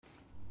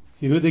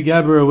Yehuda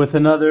Geber with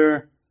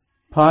another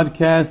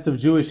podcast of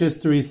Jewish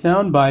History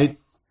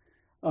Soundbites.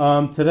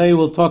 Today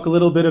we'll talk a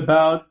little bit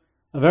about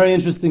a very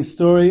interesting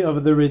story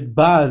of the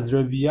Ridbaz,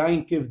 Rabbi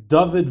Yankov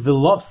David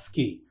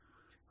Vilovsky,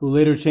 who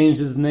later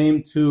changed his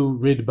name to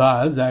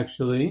Ridbaz,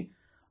 actually.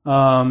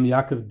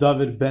 Yaakov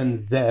David ben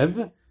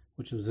Zev,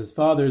 which was his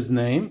father's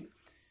name,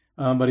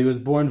 but he was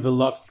born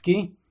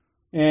Vilovsky.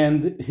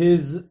 And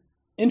his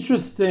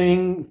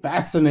interesting,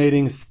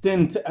 fascinating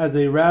stint as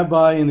a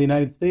rabbi in the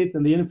United States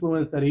and the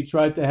influence that he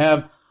tried to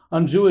have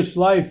on Jewish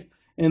life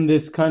in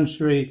this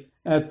country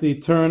at the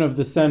turn of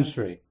the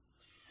century.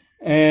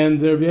 And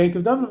Rabbi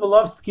Yankov David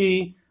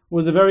Vilovsky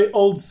was a very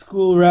old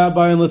school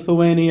rabbi in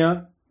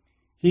Lithuania.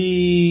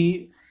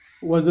 He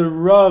was a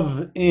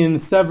Rav in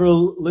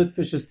several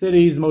Litvish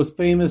cities, most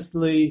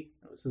famously,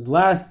 it was his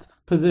last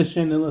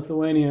position in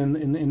Lithuania,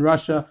 in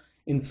Russia,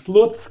 in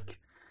Slutsk.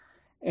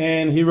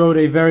 And he wrote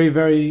a very,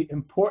 very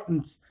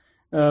important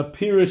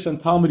Pirush on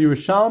Talmud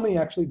Yerushalmi. He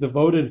actually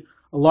devoted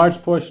a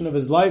large portion of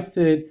his life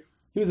to it.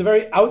 He was a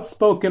very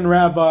outspoken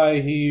rabbi.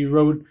 He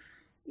wrote,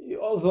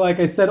 also, like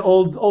I said,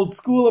 old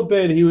school a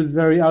bit. He was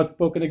very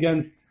outspoken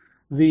against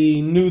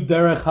the new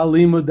Derech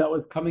Halimud that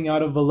was coming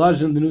out of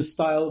Volozhin, the new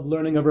style of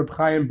learning of Reb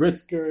Chaim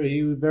Brisker.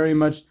 He very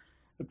much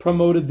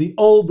promoted the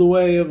old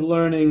way of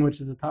learning,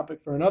 which is a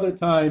topic for another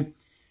time.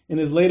 In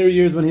his later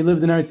years, when he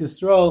lived in Eretz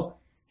Yisrael,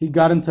 he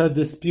got into a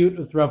dispute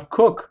with Rav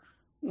Kook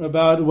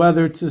about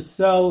whether to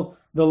sell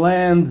the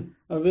land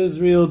of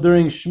Israel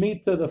during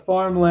Shemitah, the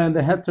farmland,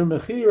 the Heter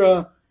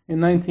Mechira,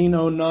 in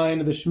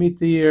 1909, the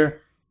Shemitah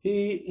year.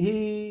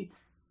 He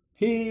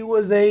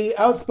was a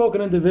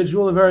outspoken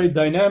individual, a very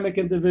dynamic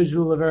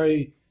individual, a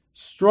very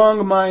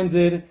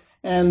strong-minded,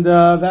 and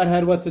that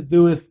had what to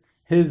do with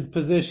his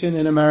position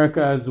in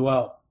America as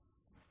well.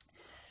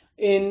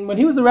 When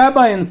he was the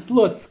rabbi in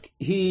Slutsk,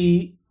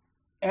 he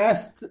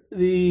asked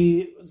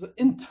the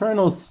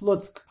internal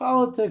Slutsk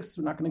politics.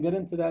 We're not going to get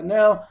into that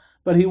now,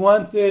 but he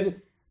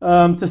wanted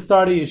to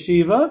start a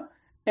yeshiva,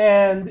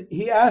 and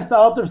he asked the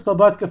Alter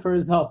Slobodka for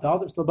his help. The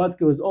Alter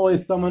Slobodka was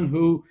always someone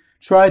who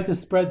tried to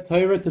spread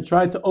Torah, to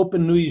try to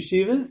open new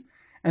yeshivas,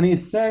 and he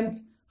sent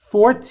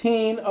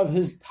 14 of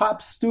his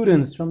top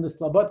students from the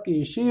Slobodka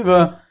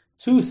yeshiva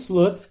to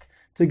Slutsk,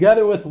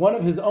 together with one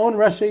of his own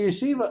Rosh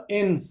Yeshiva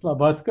in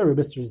Slobodka,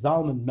 Rabbi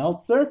Zalman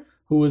Meltzer,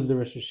 who was the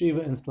Rosh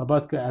Yeshiva in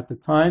Slobodka at the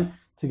time,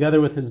 together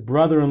with his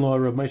brother-in-law,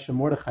 Rabbi Moshe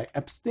Mordechai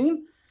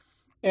Epstein.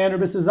 And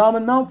Rabbi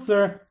Zalman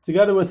Meltzer,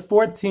 together with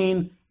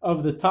 14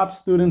 of the top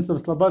students of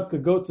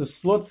Slobodka, go to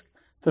Slutsk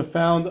to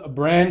found a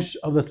branch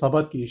of the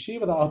Slobodka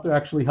Yeshiva. The Alter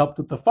actually helped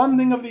with the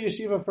funding of the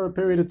yeshiva for a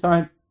period of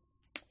time.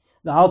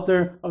 The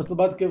Alter of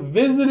Slobodka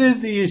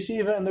visited the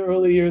yeshiva in the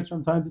early years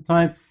from time to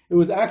time. It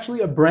was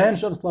actually a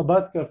branch of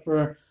Slobodka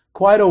for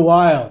quite a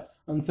while,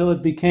 until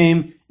it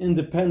became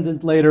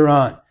independent later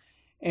on.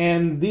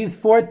 And these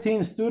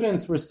 14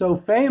 students were so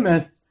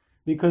famous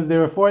because they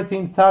were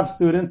 14 top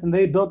students and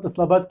they built the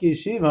Slobodka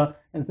Yeshiva.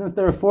 And since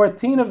there were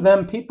 14 of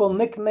them, people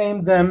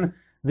nicknamed them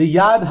the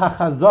Yad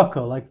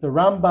HaChazaka, like the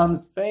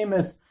Rambam's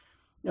famous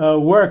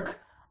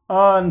work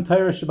on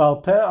Torah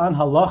Sheba'al Peh, on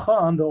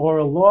Halacha, on the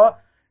oral law.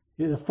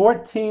 The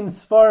 14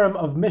 Sfarim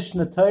of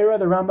Mishnah Torah,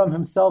 the Rambam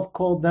himself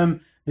called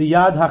them the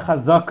Yad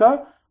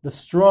HaChazaka, the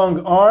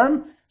strong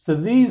arm. So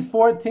these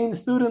 14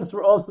 students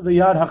were also the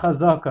Yad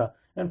HaChazaka.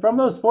 And from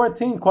those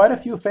 14, quite a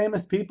few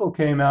famous people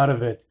came out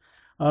of it.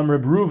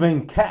 Reb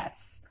Reuven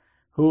Katz,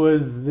 who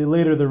was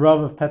later the Rav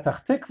of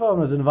Petach Tikva and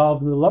was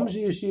involved in the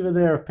Lamji Yeshiva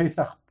there, of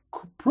Pesach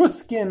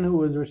Pruskin, who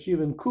was Rosh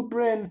Yeshiva in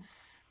Kubrin.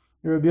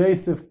 Rabbi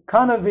Yosef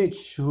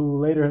Kanovich, who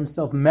later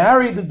himself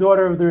married the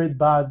daughter of the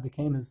Ridbaz,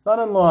 became his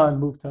son-in-law and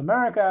moved to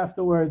America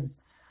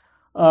afterwards.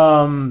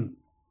 And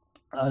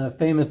a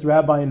famous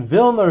rabbi in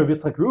Vilna, Rabbi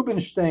Yitzchak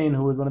Rubinstein,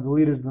 who was one of the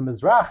leaders of the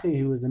Mizrahi,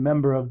 who was a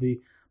member of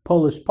the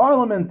Polish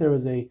parliament. There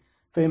was a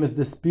famous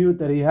dispute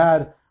that he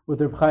had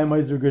with Reb Chaim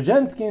Ozer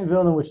Grodzinski in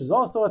Vilna, which is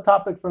also a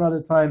topic for another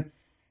time.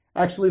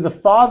 Actually, the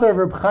father of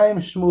Reb Chaim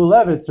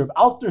Shmulevitz, Reb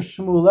Alter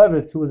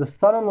Shmulevitz, who was a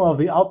son-in-law of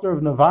the Alter of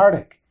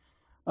Navardik,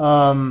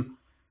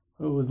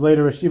 who was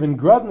later a Shiva in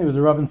Grodno, he was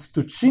a Rav in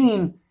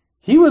Stuchin.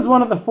 He was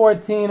one of the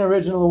 14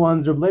 original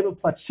ones. Reb Leib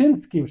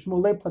Plachinsky,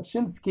 Shmuel Leib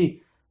Plachinsky,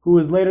 who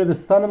was later the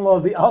son-in-law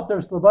of the Alter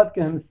of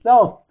Slobodka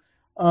himself,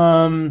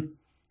 was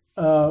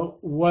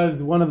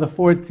one of the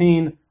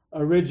 14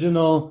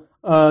 original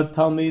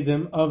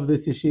Talmidim of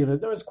this yeshiva.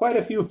 There was quite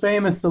a few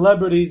famous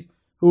celebrities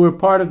who were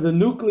part of the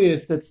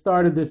nucleus that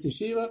started this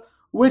yeshiva,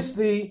 which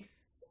the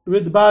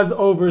Ridbaz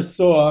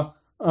oversaw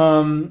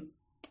when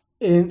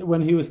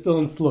he was still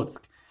in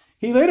Slutsk.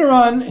 Later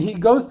on, he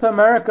goes to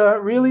America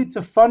really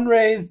to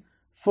fundraise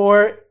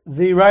for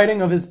the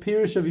writing of his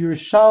Pirush of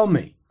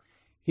Yerushalmi.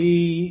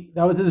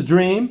 That was his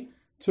dream,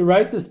 to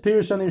write this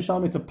Pirush on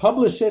Yerushalmi, to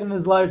publish it in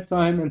his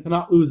lifetime and to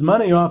not lose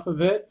money off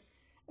of it.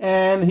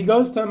 And he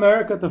goes to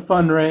America to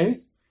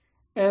fundraise,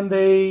 and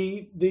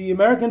the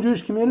American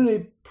Jewish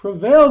community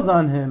prevails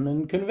on him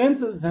and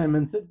convinces him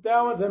and sits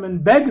down with him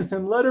and begs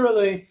him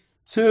literally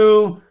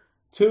to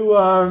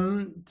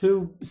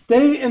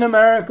stay in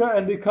America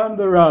and become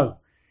the Rav.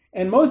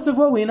 And most of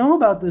what we know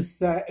about this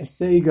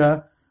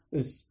saga,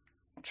 this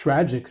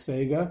tragic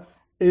saga,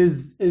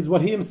 is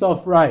what he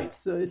himself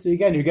writes. So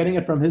again, you're getting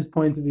it from his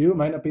point of view. It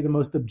might not be the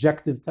most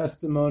objective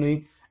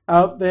testimony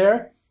out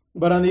there,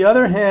 but on the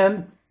other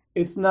hand,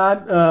 it's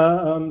not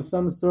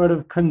some sort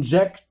of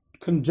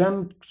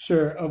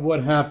conjecture of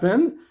what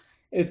happened.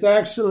 It's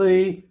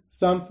actually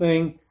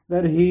something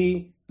that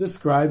he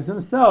describes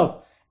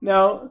himself.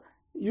 Now,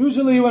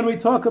 usually when we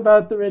talk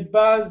about the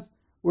Ridbaz,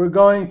 we're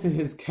going to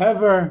his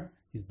kever.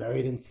 He's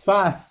buried in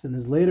Tzfas. In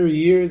his later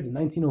years, in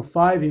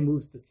 1905, he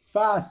moves to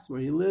Tzfas,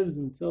 where he lives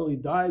until he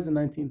dies in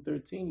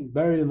 1913. He's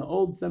buried in the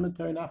old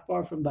cemetery, not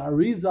far from the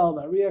Arizal,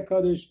 the Ari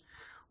HaKadosh.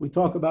 We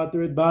talk about the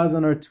Ridbaz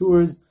on our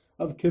tours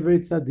of Kivrei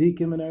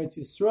Tzadikim in Eretz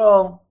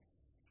Yisrael.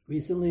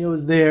 Recently, I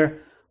was there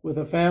with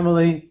a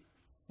family,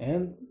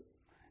 and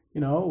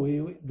we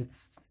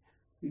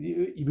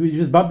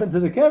just bump into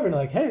the kever and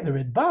like, hey, the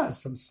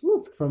Ridbaz from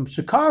Slutsk, from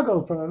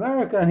Chicago, from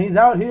America, and he's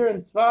out here in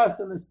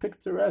Tzfas in this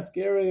picturesque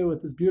area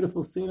with this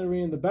beautiful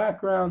scenery in the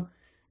background,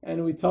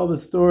 and we tell the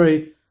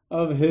story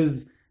of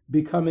his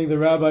becoming the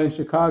rabbi in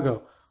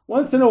Chicago.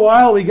 Once in a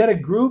while, we get a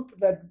group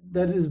that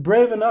is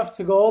brave enough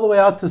to go all the way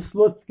out to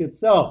Slutsk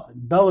itself.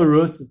 In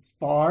Belarus, it's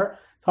far,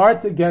 it's hard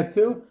to get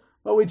to,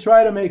 but we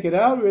try to make it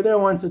out. We were there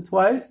once or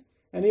twice,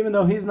 and even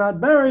though he's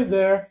not buried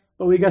there,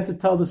 but we get to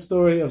tell the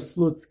story of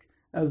Slutsk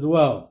as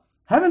well.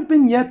 Haven't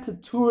been yet to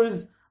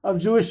tours of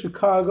Jewish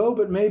Chicago,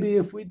 but maybe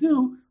if we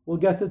do, we'll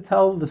get to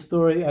tell the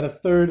story at a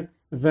third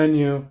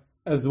venue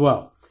as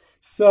well.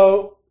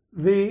 So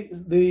he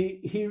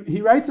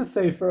writes a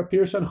sefer, a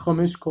Pirush on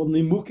Chumash called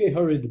Nimukei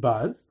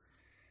HaRidbaz,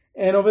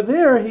 and over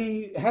there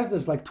he has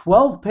this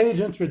 12-page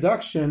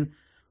introduction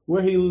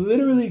where he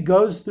literally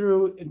goes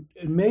through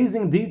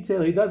amazing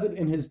detail. He does it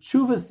in his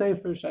Tshuva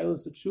sefer,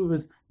 Shailos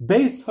Tshuvas,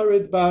 Beis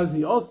HaRidbaz.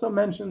 He also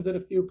mentions it a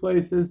few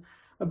places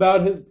about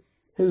his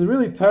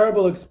really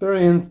terrible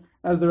experience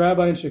as the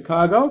rabbi in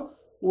Chicago,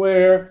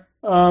 where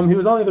he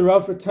was only the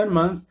Rav for 10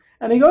 months.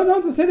 And he goes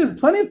on to say there's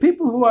plenty of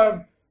people who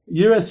are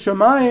Yiras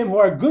Shamayim, who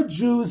are good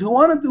Jews, who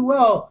want to do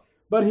well,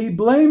 but he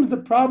blames the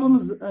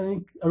problems,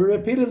 and he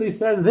repeatedly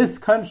says this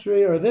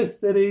country or this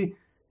city.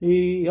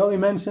 He only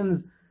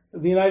mentions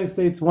the United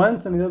States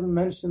once, and he doesn't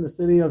mention the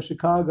city of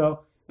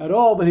Chicago at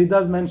all, but he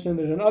does mention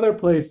it in other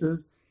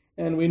places,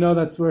 and we know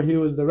that's where he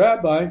was the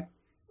rabbi.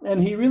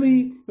 And he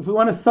really, if we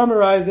want to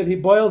summarize it, he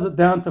boils it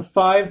down to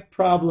 5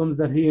 problems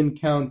that he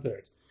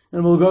encountered.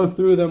 And we'll go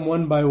through them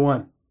one by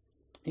one.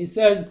 He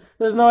says,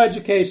 there's no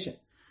education.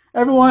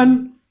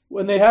 Everyone,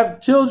 when they have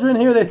children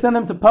here, they send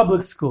them to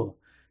public school.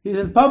 He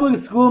says public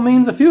school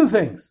means a few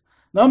things.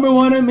 Number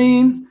one, it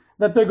means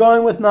that they're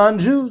going with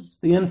non-Jews,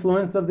 the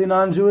influence of the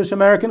non-Jewish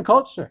American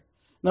culture.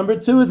 Number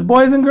 2, it's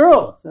boys and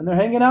girls, and they're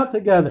hanging out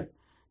together.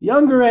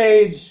 Younger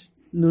age,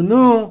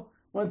 nunu.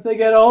 Once they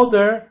get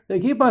older, they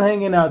keep on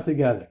hanging out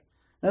together.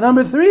 And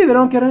number 3, they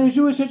don't get any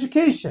Jewish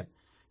education.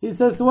 He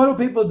says, so what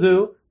do people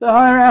do? They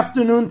hire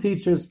afternoon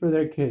teachers for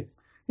their kids.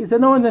 He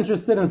said, no one's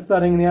interested in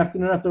studying in the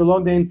afternoon after a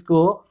long day in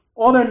school.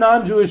 All their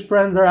non-Jewish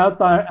friends are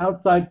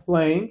outside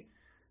playing.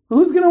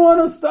 Who's going to want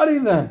to study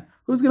then?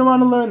 Who's going to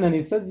want to learn then? He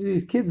says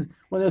these kids,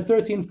 when they're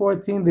 13,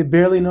 14, they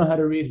barely know how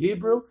to read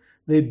Hebrew.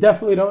 They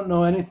definitely don't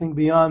know anything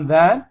beyond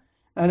that.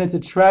 And it's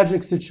a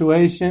tragic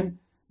situation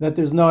that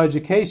there's no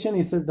education.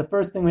 He says the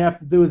first thing we have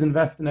to do is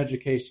invest in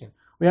education.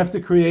 We have to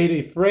create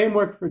a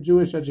framework for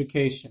Jewish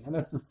education. And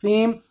that's the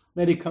theme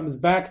that he comes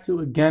back to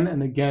again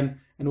and again,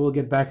 and we'll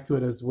get back to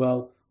it as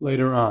well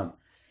later on.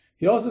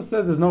 He also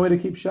says there's no way to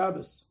keep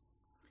Shabbos.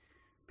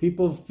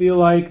 People feel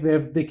like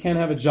they can't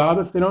have a job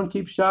if they don't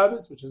keep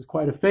Shabbos, which is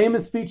quite a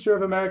famous feature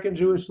of American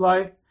Jewish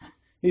life.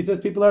 He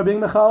says people are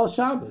being mechal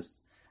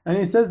Shabbos. And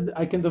he says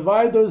I can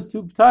divide those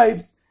 2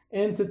 types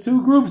into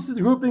 2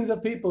 groupings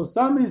of people.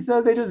 Some, he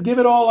said, they just give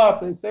it all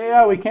up. They say,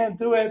 yeah, we can't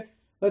do it.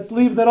 Let's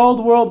leave that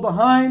old world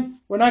behind.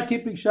 We're not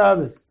keeping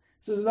Shabbos.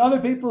 So there's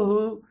other people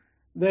who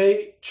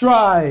they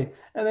try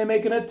and they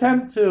make an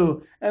attempt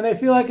to, and they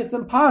feel like it's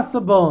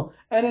impossible,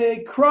 and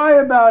they cry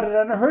about it,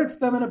 and it hurts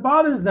them and it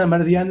bothers them.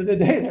 But at the end of the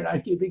day, they're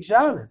not keeping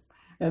Shabbos.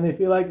 And they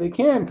feel like they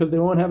can because they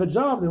won't have a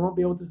job. They won't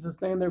be able to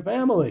sustain their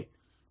family.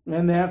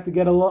 And they have to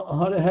get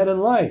ahead in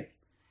life.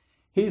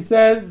 He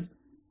says,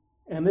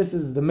 and this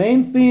is the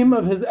main theme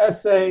of his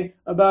essay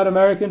about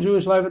American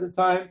Jewish life at the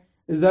time,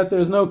 is that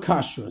there's no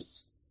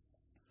kashrus.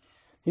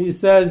 He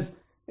says,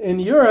 in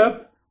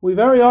Europe, we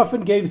very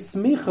often gave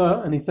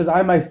smicha, and he says,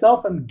 I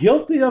myself am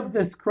guilty of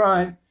this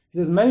crime. He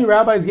says, many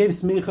rabbis gave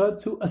smicha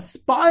to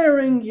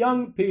aspiring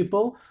young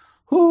people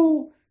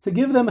who, to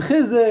give them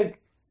chizuk,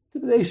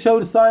 they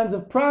showed signs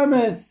of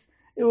promise.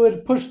 It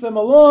would push them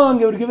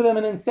along. It would give them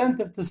an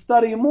incentive to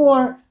study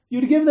more.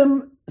 You'd give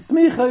them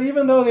smicha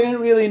even though they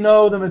didn't really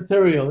know the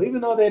material,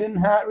 even though they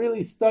didn't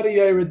really study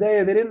Yoreh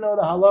De'ah, they didn't know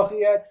the halacha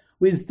yet,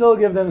 we'd still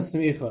give them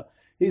smicha.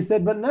 He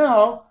said, but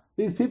now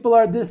these people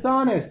are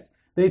dishonest.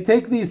 They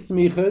take these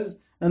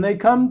smichas and they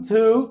come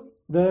to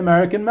the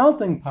American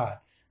melting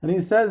pot. And he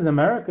says,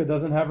 America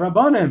doesn't have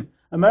rabbanim.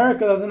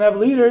 America doesn't have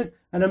leaders,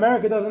 and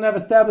America doesn't have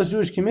established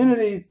Jewish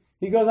communities.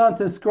 He goes on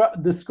to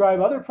describe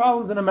other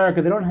problems in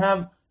America. They don't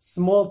have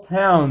small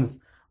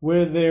towns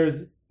where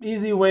there's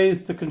easy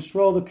ways to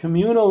control the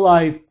communal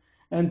life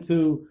and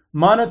to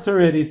monitor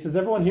it. He says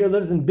everyone here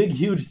lives in big,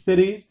 huge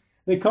cities.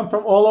 They come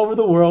from all over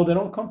the world. They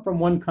don't come from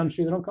one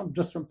country. They don't come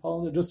just from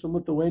Poland or just from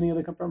Lithuania.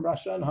 They come from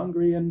Russia and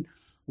Hungary and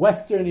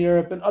Western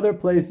Europe and other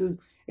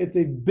places. It's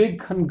a big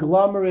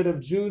conglomerate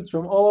of Jews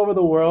from all over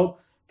the world,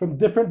 from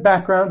different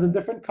backgrounds and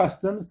different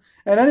customs.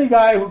 And any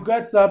guy who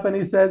gets up and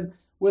he says,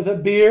 with a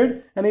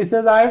beard, and he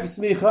says, I have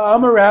smicha,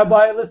 I'm a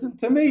rabbi, listen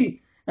to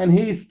me. And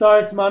he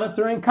starts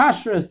monitoring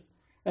kashrus.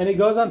 And he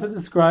goes on to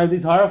describe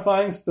these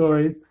horrifying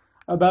stories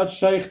about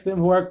sheikhtim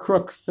who are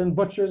crooks and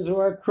butchers who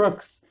are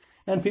crooks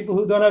and people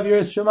who don't have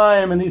Yiras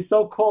Shamayim and these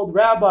so-called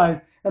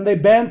rabbis. And they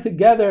band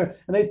together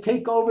and they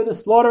take over the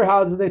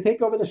slaughterhouses, they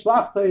take over the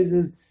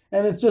shlachtaises,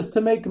 and it's just to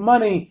make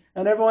money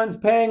and everyone's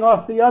paying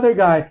off the other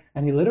guy.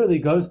 And he literally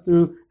goes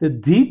through the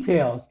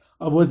details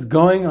of what's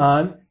going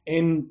on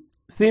in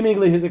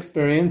seemingly his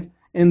experience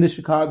in the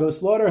Chicago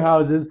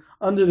slaughterhouses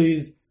under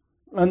these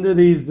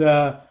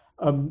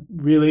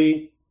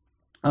really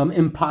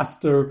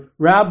imposter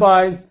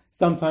rabbis,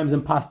 sometimes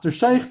imposter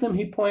sheikhtim,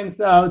 he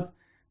points out,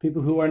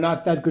 people who are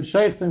not that good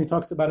sheikhtim. He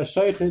talks about a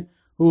sheikhit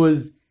who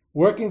was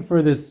working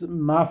for this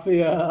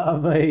mafia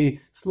of a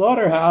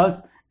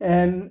slaughterhouse,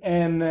 and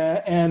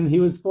he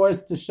was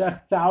forced to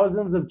shech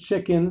thousands of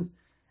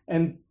chickens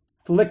and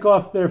flick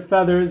off their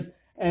feathers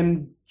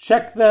and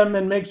check them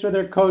and make sure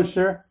they're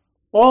kosher,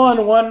 all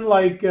on one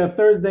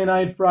Thursday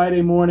night,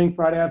 Friday morning,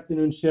 Friday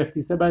afternoon shift.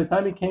 He said by the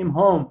time he came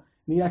home,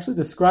 and he actually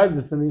describes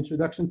this in the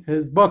introduction to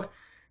his book,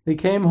 he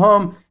came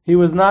home, he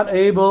was not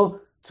able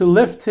to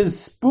lift his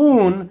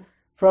spoon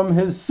from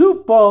his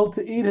soup bowl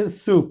to eat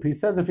his soup. He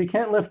says if he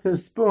can't lift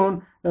his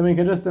spoon, then we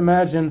can just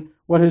imagine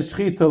what his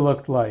shechita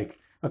looked like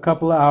a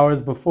couple of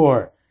hours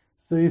before.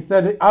 So he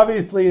said,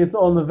 obviously it's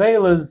all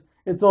nevelas,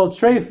 it's all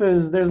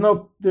treifas, there's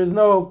no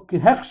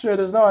hechsher,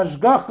 there's no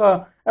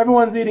ashgacha,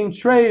 everyone's eating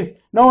treif,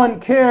 no one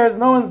cares,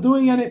 no one's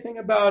doing anything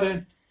about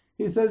it.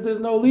 He says there's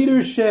no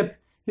leadership.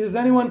 He says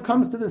anyone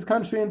comes to this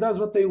country and does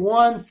what they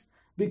want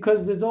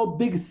because there's all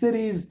big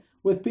cities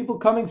with people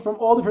coming from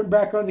all different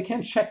backgrounds. You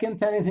can't check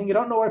into anything. You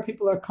don't know where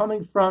people are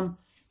coming from.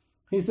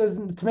 He says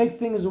to make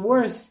things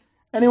worse,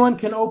 anyone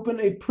can open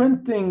a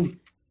printing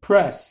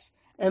press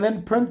and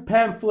then print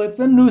pamphlets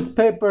and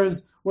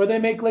newspapers where they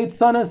make late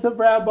sonas of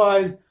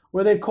rabbis,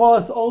 where they call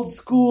us old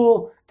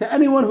school, to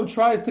anyone who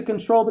tries to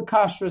control the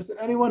kashrus and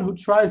anyone who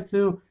tries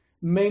to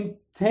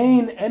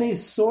maintain any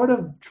sort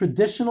of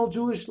traditional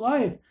Jewish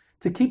life,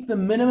 to keep the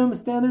minimum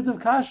standards of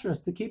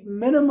kashrus, to keep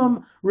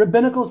minimum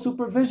rabbinical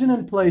supervision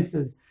in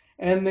places.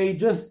 And they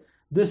just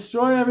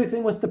destroy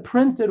everything with the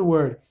printed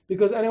word,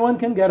 because anyone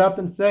can get up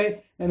and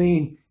say, and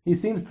he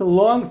seems to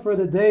long for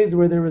the days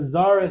where there was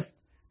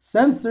czarist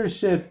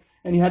censorship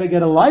and you had to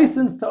get a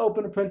license to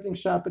open a printing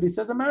shop. But he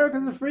says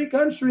America's a free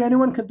country,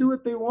 anyone can do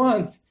what they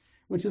want,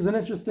 which is an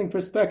interesting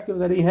perspective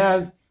that he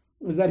has,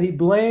 is that he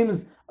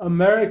blames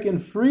American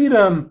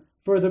freedom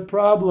for the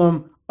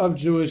problem of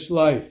Jewish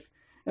life.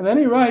 And then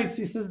he writes,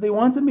 he says, they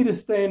wanted me to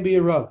stay and be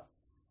a Rav.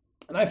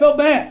 And I felt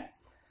bad.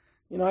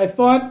 I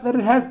thought that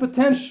it has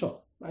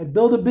potential. I'd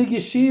build a big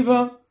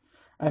yeshiva.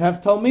 I'd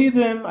have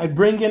Talmidim. I'd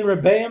bring in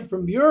Rebbeim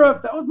from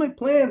Europe. That was my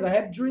plans. I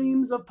had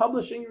dreams of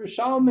publishing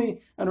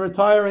Yerushalmi and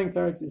retiring to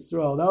Eretz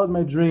Yisrael. That was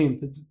my dream,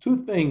 to do two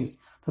things,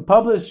 to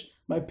publish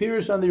my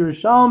Pirush on the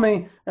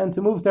Yerushalmi and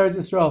to move to Eretz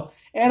Yisrael.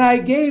 And I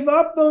gave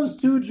up those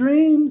two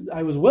dreams.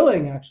 I was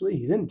willing, actually.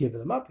 He didn't give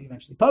them up. He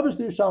eventually published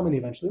the Yerushalmi and he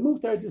eventually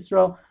moved to Eretz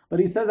Yisrael.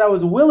 But he says I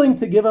was willing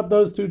to give up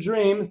those two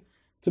dreams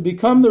to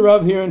become the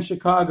Rav here in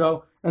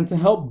Chicago and to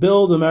help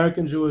build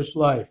American Jewish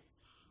life.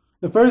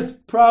 The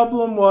first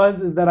problem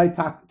is that I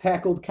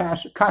tackled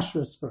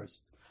kashrus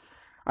first.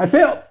 I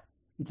failed.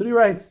 That's what he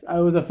writes. I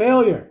was a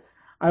failure.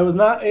 I was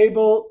not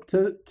able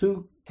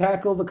to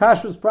tackle the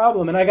kashrus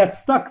problem, and I got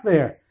stuck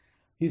there.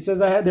 He says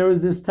there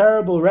was this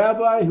terrible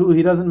rabbi who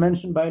he doesn't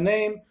mention by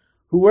name,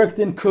 who worked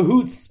in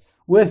cahoots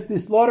with the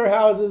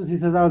slaughterhouses. He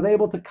says I was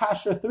able to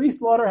kasher 3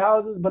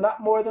 slaughterhouses, but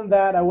not more than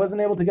that. I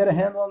wasn't able to get a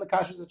handle on the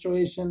kasher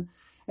situation,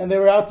 and they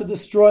were out to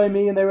destroy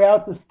me, and they were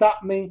out to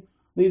stop me.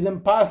 These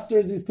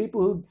imposters, these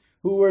people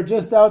who were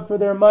just out for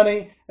their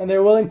money, and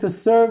they're willing to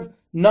serve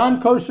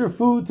non-kosher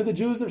food to the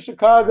Jews of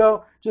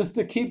Chicago just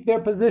to keep their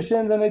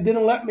positions, and they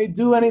didn't let me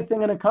do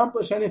anything and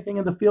accomplish anything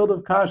in the field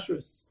of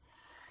kashrus.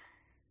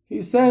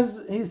 He says,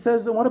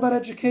 and what about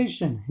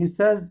education? He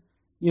says,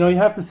 you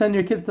have to send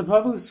your kids to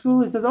public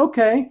school. He says,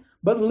 okay,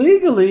 but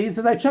legally, he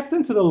says, I checked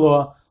into the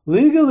law.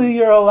 Legally,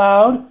 you're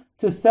allowed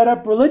to set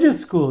up religious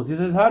schools. He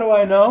says, how do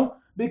I know?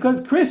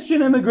 Because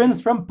Christian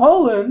immigrants from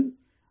Poland,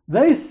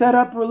 they set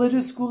up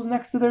religious schools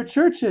next to their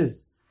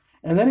churches.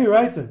 And then he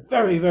writes a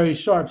very, very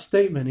sharp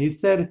statement. He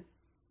said,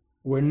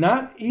 we're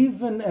not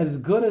even as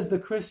good as the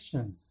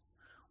Christians.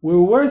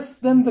 We're worse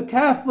than the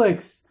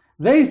Catholics.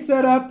 They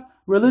set up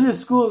religious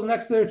schools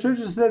next to their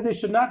churches so that they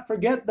should not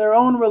forget their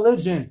own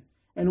religion.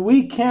 And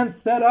we can't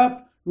set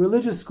up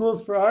religious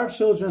schools for our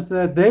children so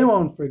that they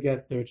won't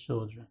forget their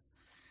children.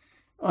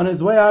 On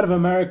his way out of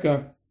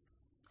America,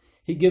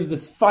 he gives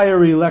this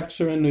fiery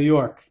lecture in New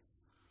York.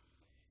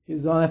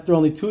 He's after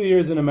only 2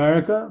 years in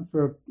America.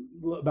 For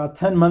about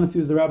 10 months, he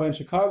was the rabbi in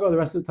Chicago. The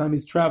rest of the time,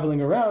 he's traveling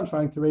around,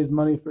 trying to raise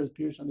money for his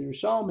Pirush on the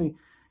Yerushalmi,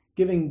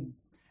 giving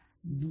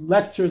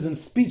lectures and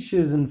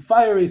speeches and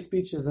fiery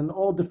speeches in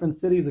all different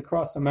cities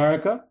across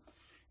America.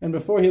 And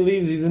before he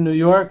leaves, he's in New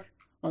York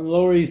on the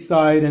Lower East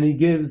Side, and he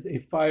gives a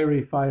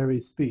fiery, fiery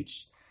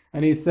speech.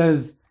 And he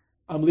says,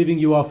 I'm leaving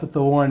you off with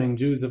a warning,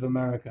 Jews of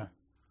America.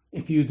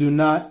 If you do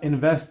not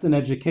invest in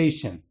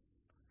education,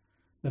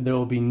 then there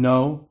will be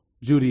no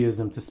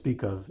Judaism to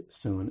speak of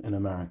soon in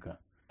America.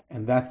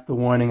 And that's the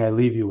warning I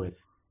leave you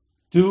with.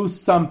 Do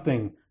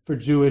something for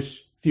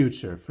Jewish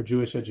future, for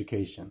Jewish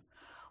education.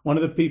 One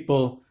of the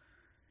people,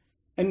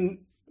 and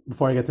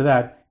before I get to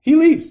that, he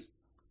leaves.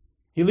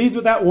 He leaves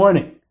with that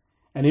warning.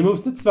 And he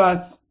moves to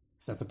Tzfas,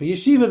 sets up a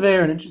yeshiva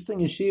there, an interesting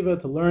yeshiva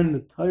to learn the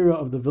Torah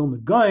of the Vilna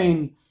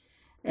Gaon.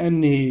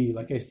 And he,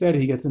 like I said,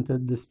 he gets into a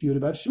dispute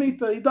about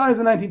Shemitah. He dies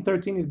in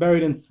 1913. He's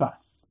buried in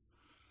Tzfas.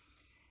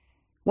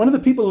 One of the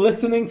people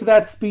listening to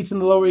that speech in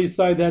the Lower East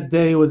Side that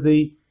day was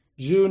a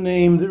Jew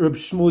named Reb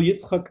Shmuel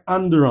Yitzchak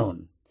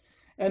Anderon.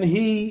 And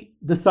he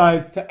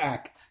decides to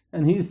act.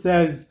 And he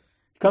says,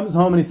 he comes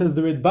home and he says,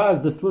 the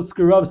Ridbaz, the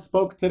Slutzker Rav,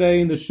 spoke today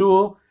in the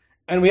shul,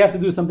 and we have to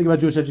do something about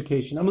Jewish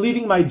education. I'm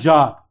leaving my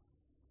job.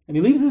 And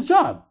he leaves his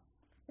job.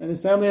 And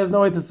his family has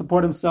no way to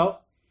support himself.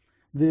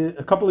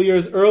 A couple of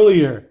years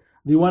earlier,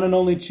 the one and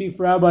only chief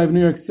rabbi of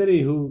New York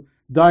City, who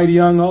died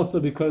young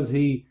also because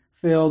he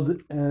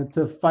failed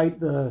to fight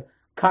the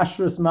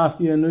kashrus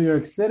mafia in New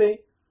York City.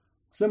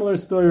 Similar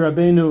story,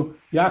 Rabbeinu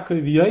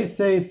Yaakov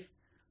Yosef,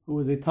 who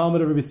was a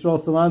Talmud of Rabbi Yisrael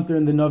Salanter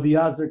in the Novi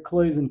Yazer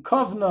Klois in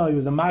Kovna. He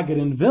was a Maggid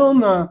in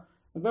Vilna,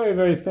 a very,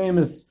 very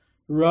famous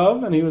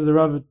Rav, and he was a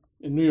Rav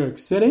in New York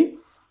City.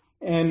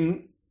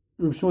 And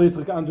Rabbi Shmuel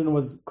Yitzchak Anderon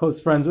was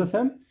close friends with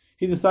him.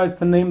 He decides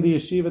to name the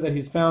yeshiva that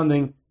he's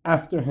founding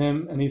after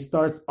him, and he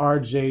starts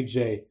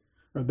RJJ,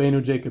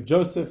 Rabbeinu Jacob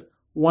Joseph,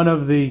 one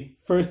of the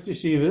first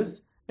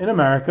yeshivas in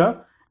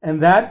America,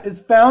 and that is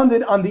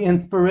founded on the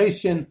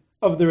inspiration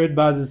of the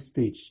Ridbaz's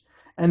speech.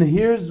 And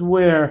here's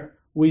where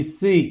we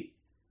see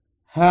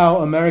how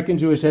American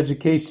Jewish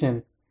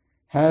education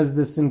has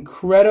this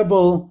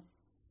incredible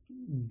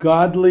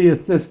godly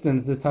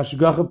assistance, this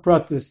hashgacha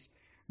pratis,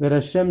 that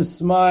Hashem's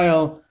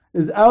smile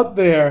is out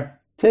there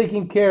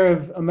taking care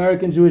of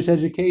American Jewish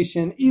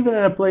education, even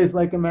in a place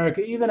like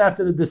America, even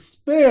after the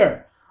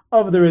despair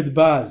of the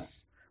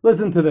Ridbaz.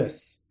 Listen to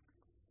this.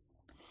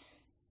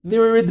 The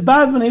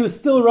Ridbaz, when he was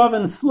still Rav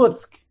in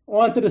Slutsk,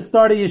 wanted to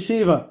start a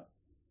yeshiva.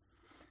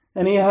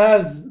 And he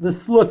has the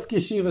Slutsk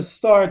yeshiva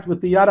start with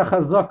the Yad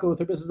HaChazaka,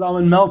 with Rabbi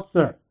Zalman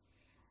Meltzer.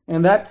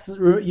 And that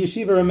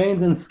yeshiva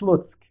remains in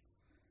Slutsk.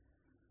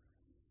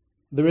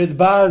 The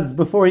Ridbaz,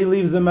 before he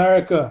leaves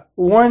America,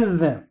 warns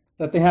them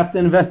that they have to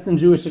invest in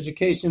Jewish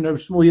education. Rabbi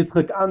Shmuel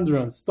Yitzchak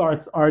Anderon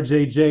starts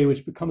RJJ,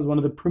 which becomes one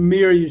of the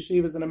premier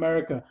yeshivas in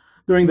America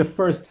during the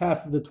first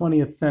half of the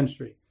 20th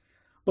century.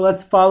 But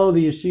let's follow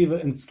the yeshiva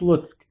in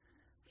Slutsk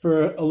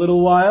for a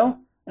little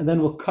while, and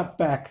then we'll cut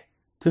back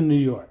to New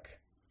York.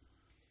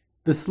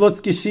 The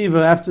Slutsk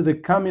yeshiva, after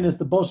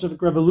the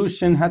Bolshevik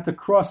revolution, had to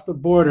cross the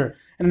border.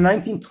 And in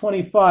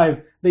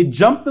 1925, they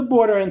jumped the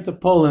border into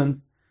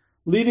Poland,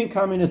 leaving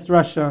communist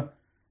Russia,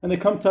 and they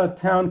come to a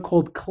town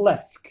called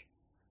Kletsk.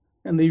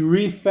 And they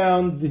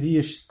refound the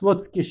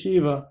Slutsk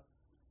yeshiva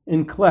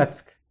in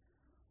Kletsk.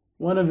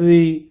 One of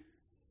the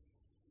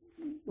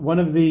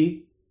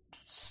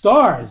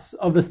stars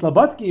of the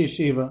Slobodka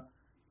yeshiva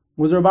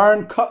was Reb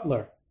Aaron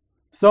Kotler.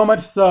 So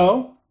much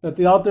so that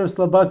the Alter of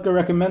Slobodka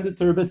recommended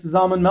to Rabbi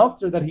Zalman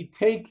Meltzer that he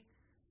take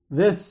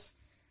this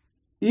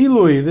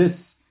Ilui,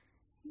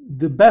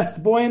 the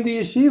best boy in the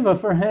yeshiva,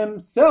 for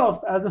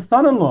himself as a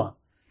son-in-law.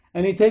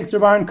 And he takes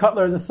Reb Aaron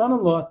Kotler as a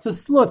son-in-law to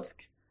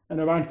Slutsk. And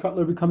Reb Aaron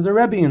Kotler becomes a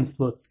Rebbe in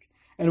Slutsk.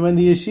 And when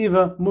the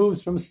yeshiva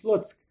moves from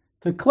Slutsk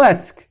to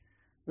Kletsk,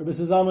 Rabbi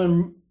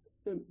Zalman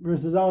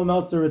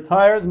Meltzer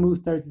retires,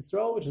 moves to Eretz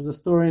Yisrael, which is a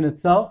story in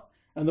itself.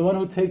 And the one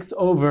who takes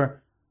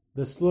over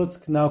the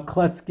Slutsk, now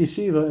Kletsk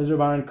yeshiva, is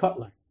Reb Aaron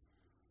Kotler.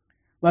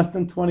 Less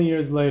than 20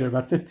 years later,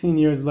 about 15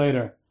 years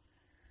later,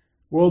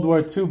 World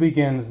War II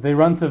begins. They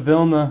run to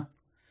Vilna.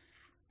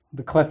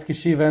 The Kletsk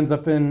yeshiva ends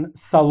up in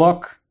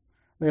Salok.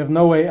 They have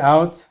no way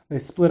out. They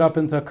split up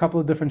into a couple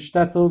of different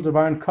shtetls. Reb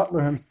Aaron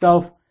Kotler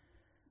himself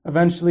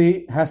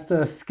eventually has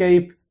to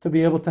escape to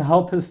be able to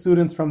help his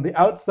students from the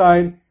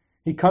outside.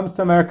 He comes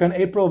to America in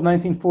April of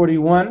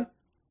 1941,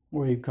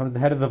 where he becomes the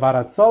head of the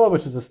Varat Sola,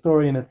 which is a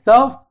story in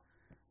itself.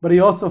 But he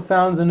also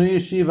founds a new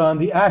yeshiva on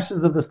the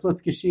ashes of the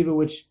Slutsk yeshiva,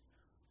 which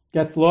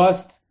gets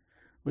lost,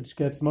 which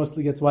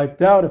mostly gets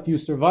wiped out. A few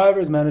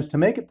survivors manage to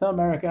make it to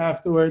America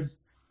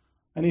afterwards.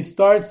 And he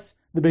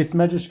starts the Beis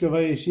Medrash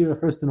Gavai Yeshiva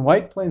first in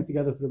White Plains,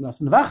 together with Reb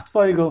Nosson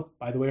Wachtfeigel.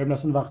 By the way, Reb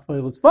Nosson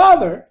Wachtfeigel's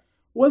father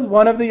was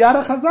one of the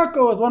Yad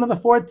HaChazaka, was one of the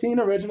 14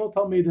 original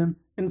Talmidim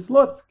in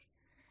Slutsk.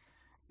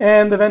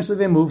 And eventually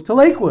they moved to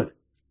Lakewood.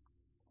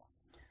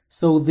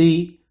 So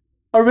the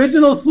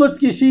original Slutsk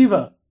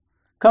Yeshiva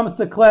comes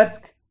to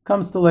Kletsk,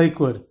 comes to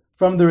Lakewood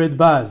from the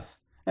Ridbaz.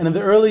 And in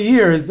the early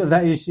years of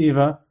that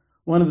yeshiva,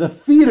 one of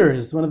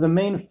the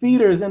main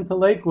feeders into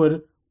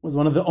Lakewood was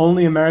one of the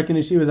only American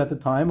yeshivas at the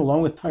time,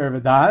 along with Torah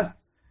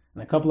Vodaas,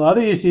 and a couple of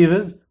other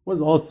yeshivas,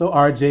 was also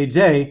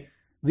RJJ,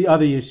 the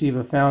other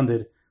yeshiva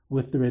founded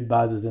with the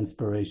Ridbaz's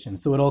inspiration.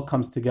 So it all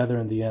comes together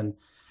in the end.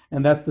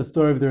 And that's the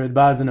story of the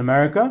Ridbaz in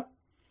America.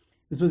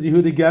 This was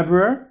Yehudi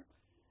Geberer.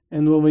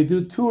 And when we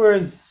do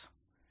tours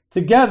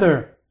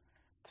together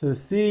to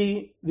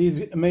see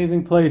these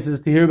amazing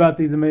places, to hear about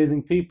these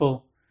amazing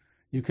people,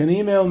 you can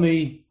email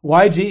me,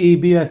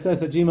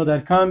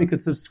 ygebss@gmail.com. You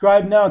could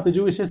subscribe now to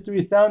Jewish History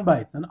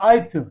Soundbites on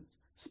iTunes,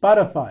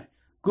 Spotify,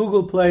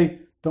 Google Play.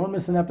 Don't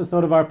miss an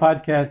episode of our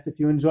podcast. If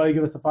you enjoy,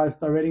 give us a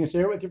 5-star rating and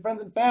share it with your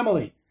friends and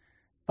family.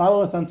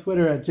 Follow us on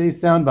Twitter at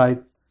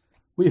JSoundbites.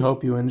 We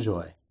hope you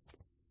enjoy.